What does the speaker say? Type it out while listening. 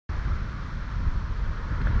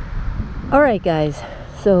Alright guys,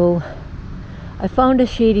 so I found a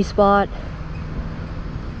shady spot.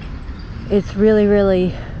 It's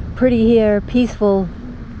really pretty here, peaceful.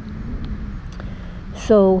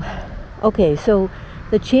 So, okay, so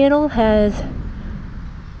the channel has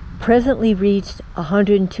presently reached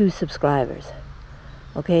 102 subscribers.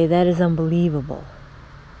 Okay, that is unbelievable.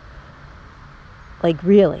 Like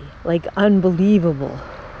really, like unbelievable.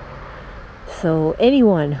 So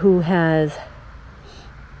anyone who has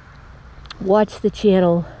watched the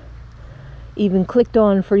channel, even clicked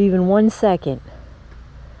on for even 1 second,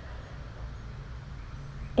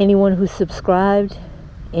 anyone who subscribed,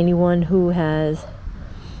 anyone who has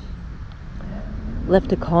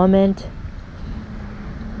left a comment,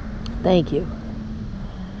 thank you.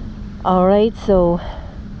 Alright, so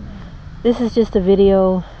this is just a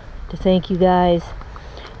video to thank you guys.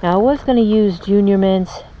 Now I was going to use Junior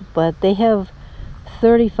Mints, but they have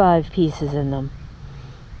 35 pieces in them,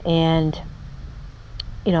 and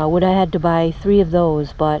you know, I would have had to buy 3 of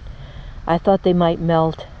those, but I thought they might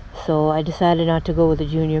melt, so I decided not to go with the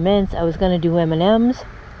Junior Mints. I was going to do M&Ms,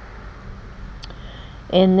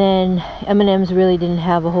 and then M&Ms really didn't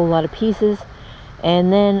have a whole lot of pieces,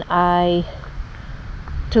 and then I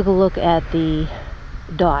took a look at the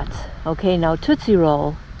dots. Okay, now Tootsie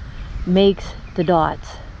Roll makes the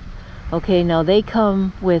dots. Okay, now they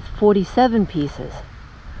come with 47 pieces,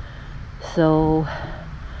 so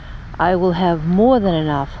I will have more than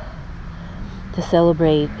enough to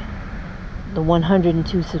celebrate the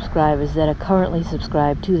 102 subscribers that are currently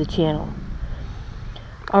subscribed to the channel.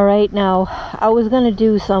 Alright, now I was going to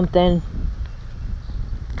do something,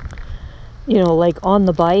 you know, like on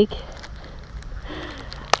the bike.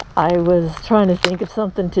 I was trying to think of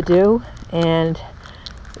something to do, and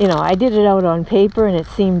you know, I did it out on paper and it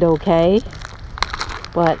seemed okay,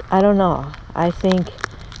 but I don't know. I think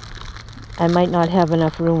I might not have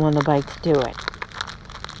enough room on the bike to do it.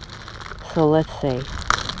 So let's see.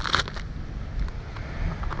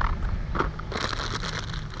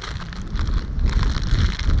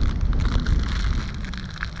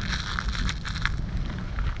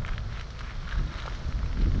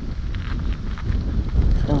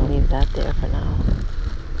 Just gonna leave that there for now.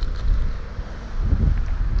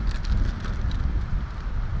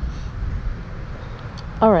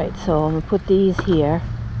 Alright, so I'm gonna put these here.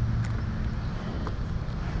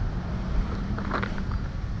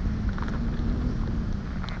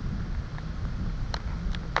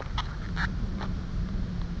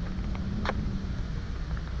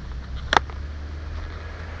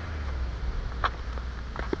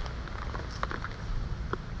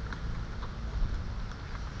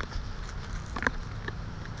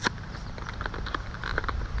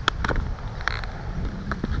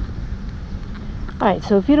 Alright,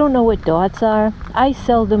 so if you don't know what dots are, I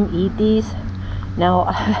seldom eat these. Now,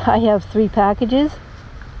 I have 3 packages,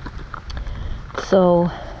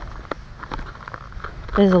 so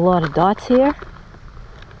there's a lot of dots here.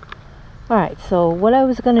 Alright, so what I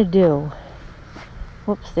was going to do,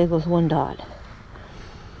 whoops, there goes 1 dot.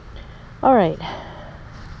 Alright,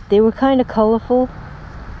 they were kind of colorful,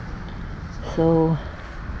 so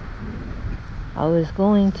I was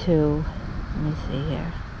going to, let me see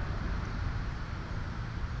here.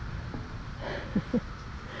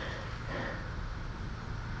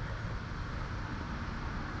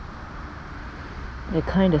 They're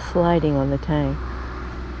kind of sliding on the tank.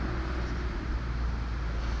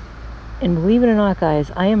 And believe it or not,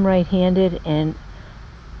 guys, I am right-handed, and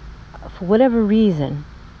for whatever reason,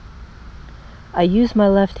 I use my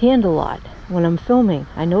left hand a lot when I'm filming.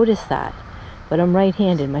 I notice that. But I'm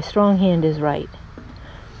right-handed. My strong hand is right.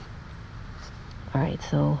 Alright,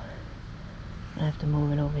 so I have to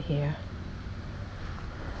move it over here.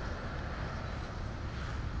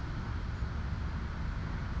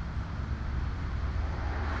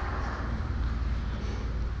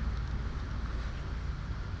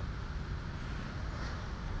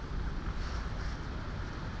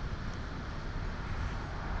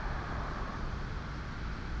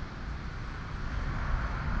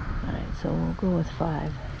 So we'll go with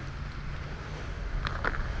 5.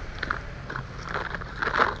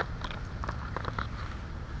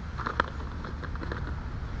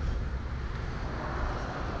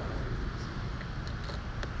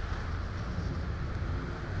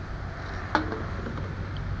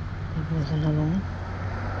 There's another one.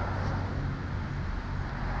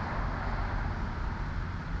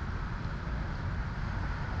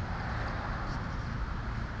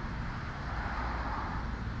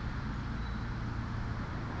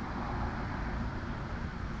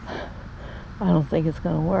 I don't think it's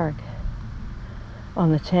going to work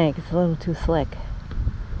on the tank. It's a little too slick.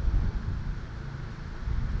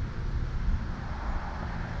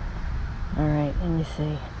 Let me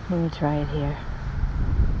see. Let me try it here.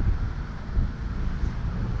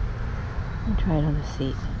 Let me try it on the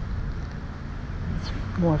seat. It's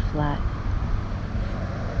more flat.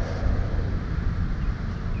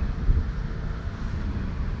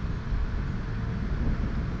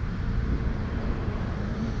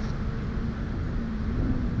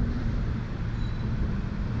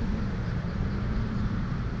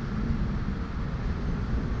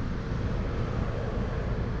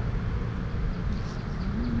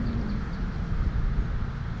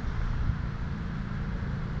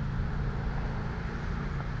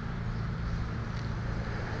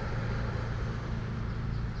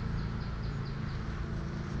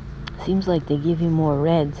 Seems like they give you more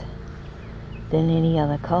reds than any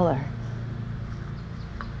other color.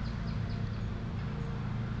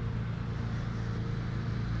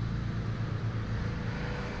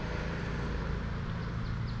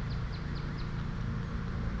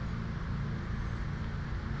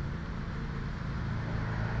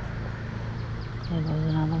 There goes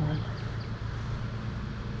another one.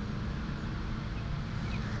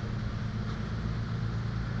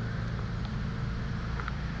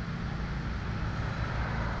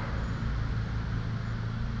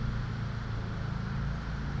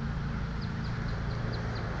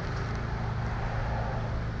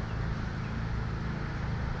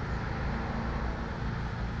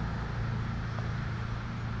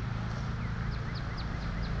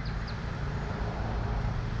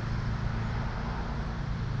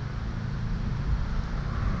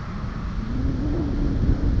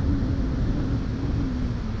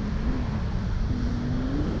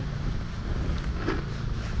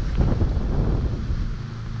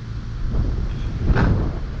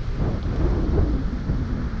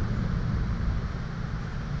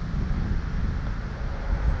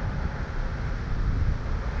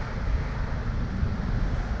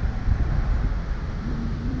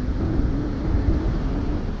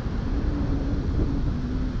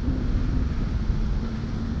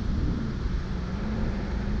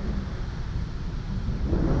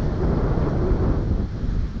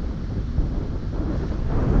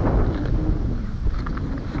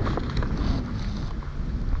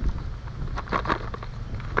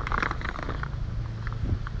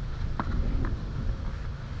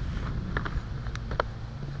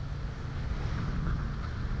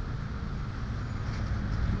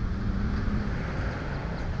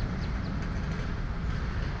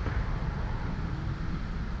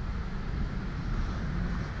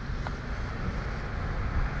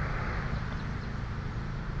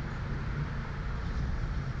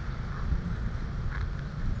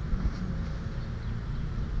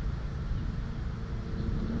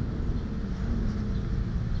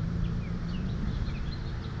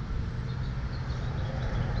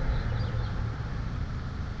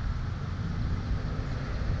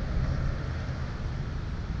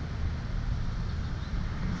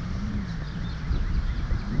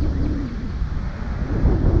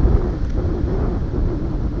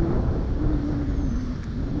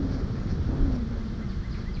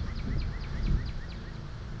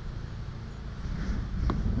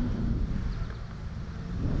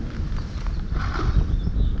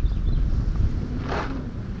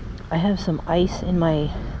 I have some ice in my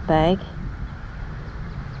bag,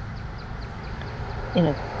 in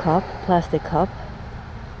a cup, plastic cup.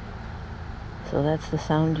 So that's the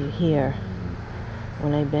sound you hear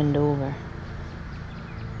when I bend over.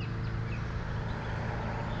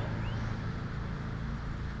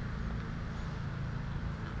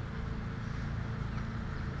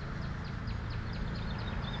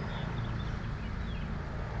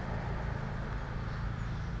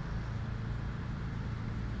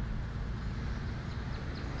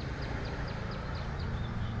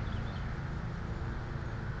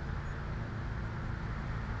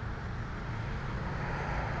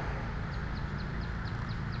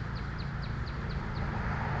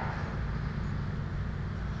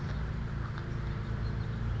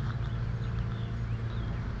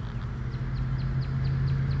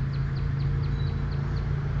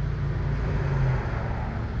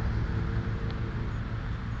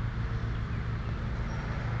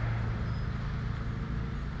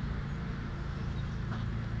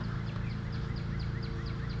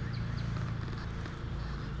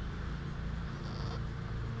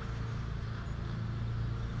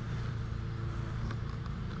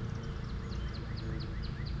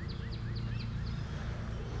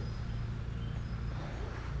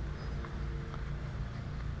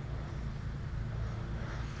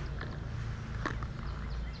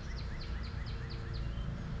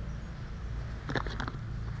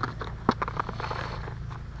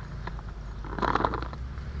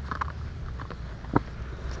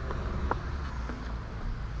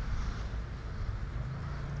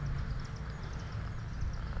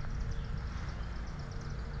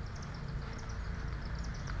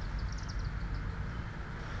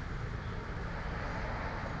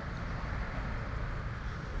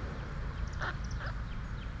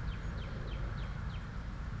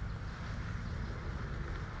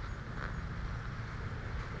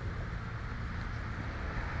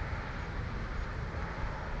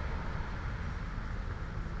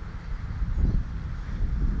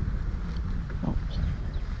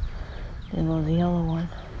 There goes the yellow one.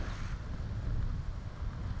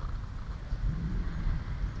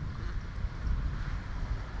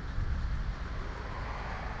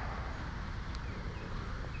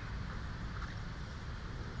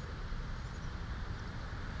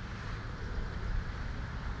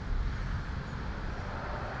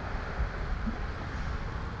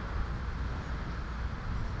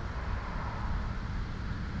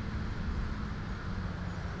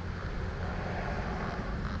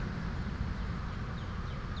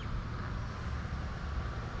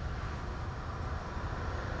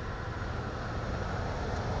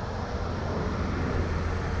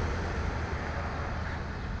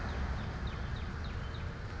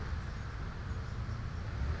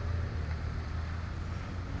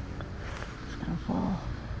 Fall.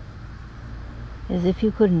 As if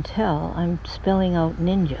you couldn't tell, I'm spelling out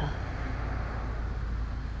ninja.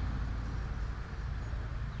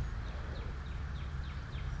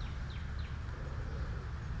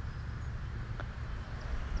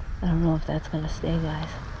 I don't know if that's gonna stay, guys.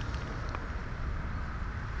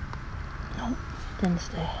 Nope, didn't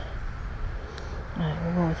stay. Alright,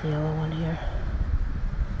 we'll go with the yellow one here.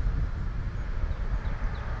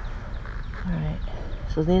 Alright,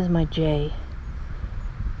 so there's my J.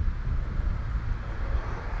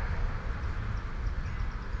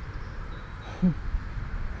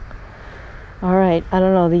 Alright, I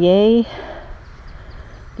don't know, the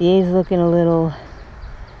A's looking a little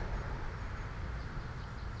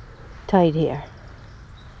tight here.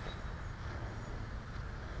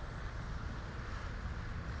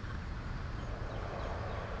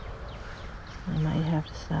 I might have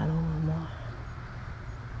to start over more.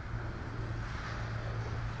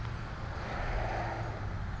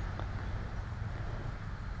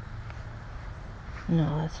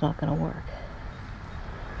 No, that's not going to work.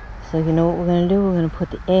 So you know what we're going to do? We're going to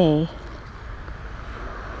put the A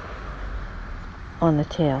on the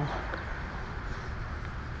tail.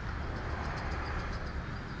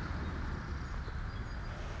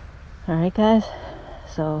 Alright guys,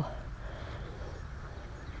 so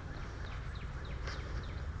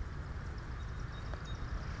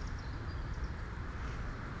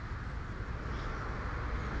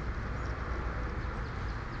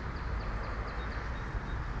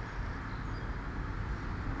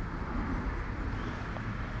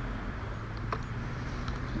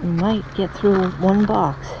we might get through one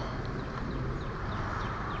box.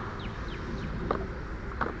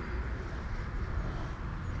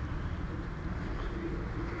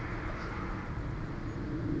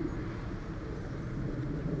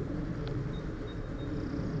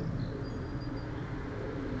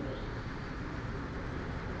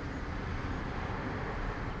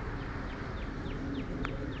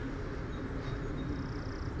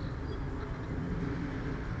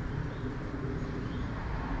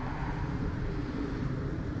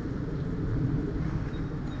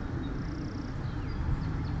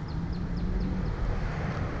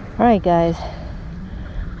 Alright guys,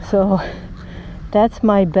 so that's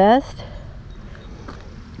my best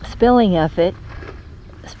spelling effort,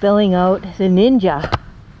 spelling out the ninja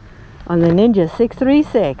on the Ninja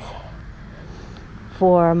 636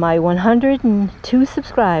 for my 102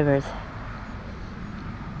 subscribers.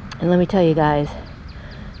 And let me tell you guys,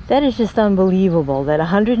 that is just unbelievable that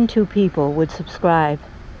 102 people would subscribe,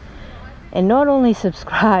 and not only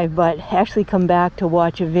subscribe but actually come back to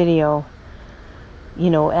watch a video, you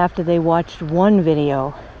know, after they watched one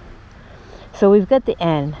video. So we've got the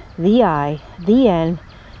N, the I, the N,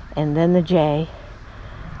 and then the J,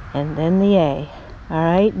 and then the A.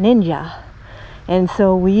 Alright, ninja. And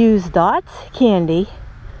so we use Dots Candy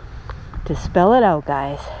to spell it out,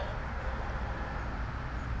 guys.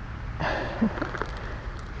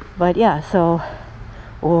 But yeah, so,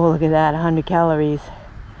 oh, look at that, 100 calories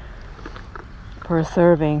per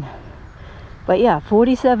serving. But yeah,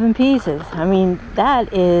 47 pieces. I mean,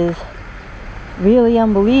 that is really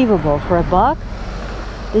unbelievable for a buck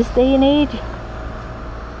this day and age.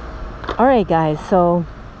 Alright guys, so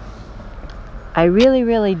I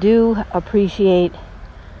really do appreciate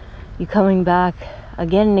you coming back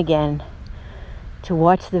again and again to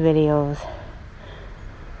watch the videos.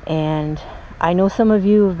 And I know some of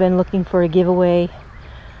you have been looking for a giveaway.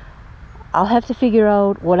 I'll have to figure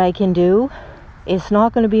out what I can do. It's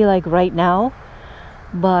not going to be like right now,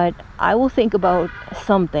 but I will think about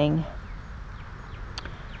something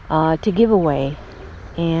to give away,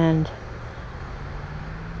 and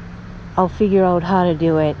I'll figure out how to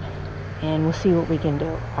do it, and we'll see what we can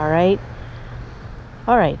do. Alright,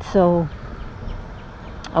 so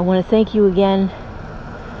I want to thank you again.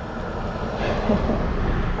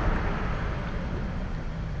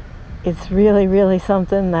 It's really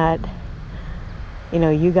something that you know,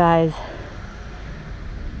 you guys,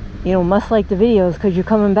 you know, must like the videos because you're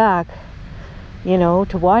coming back, you know,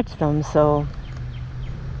 to watch them. So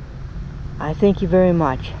I thank you very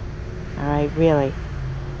much. All right, really.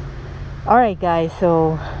 All right, guys,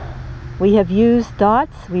 so we have used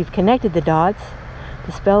dots. We've connected the dots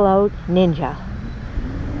to spell out ninja.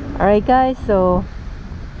 All right, guys, so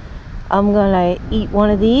I'm gonna eat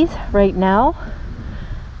one of these right now,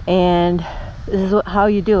 and this is how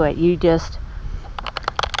you do it. You just,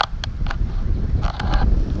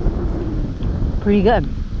 pretty good,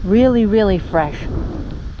 really, really fresh,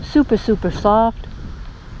 super, super soft,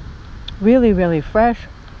 really, really fresh,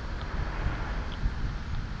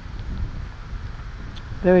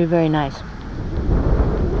 very, very nice.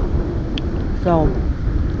 So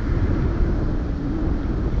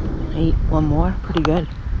eat one more, pretty good.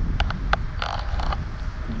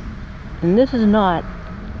 And this is not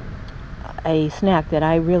a snack that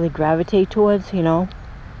I really gravitate towards, you know,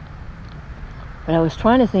 but I was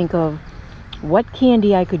trying to think of what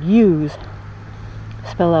candy I could use to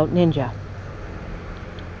spell out ninja.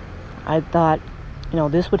 I thought, you know,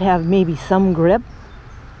 this would have maybe some grip,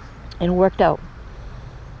 and it worked out.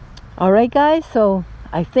 All right, guys, so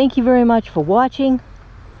I thank you very much for watching,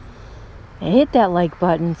 and hit that like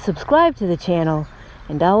button, subscribe to the channel,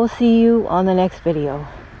 and I will see you on the next video.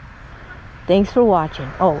 Thanks for watching.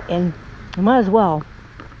 Oh, and you might as well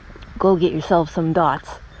go get yourself some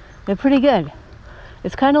dots. They're pretty good.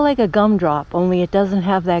 It's kind of like a gumdrop, only it doesn't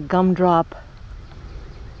have that gumdrop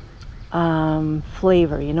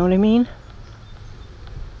flavor, you know what I mean?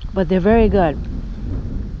 But they're very good.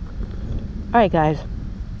 Alright, guys,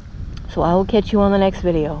 so I will catch you on the next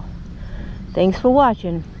video. Thanks for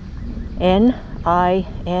watching. N-I-N-J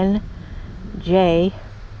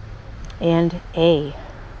and A.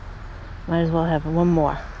 Might as well have one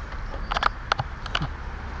more.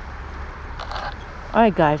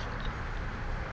 Alright, guys.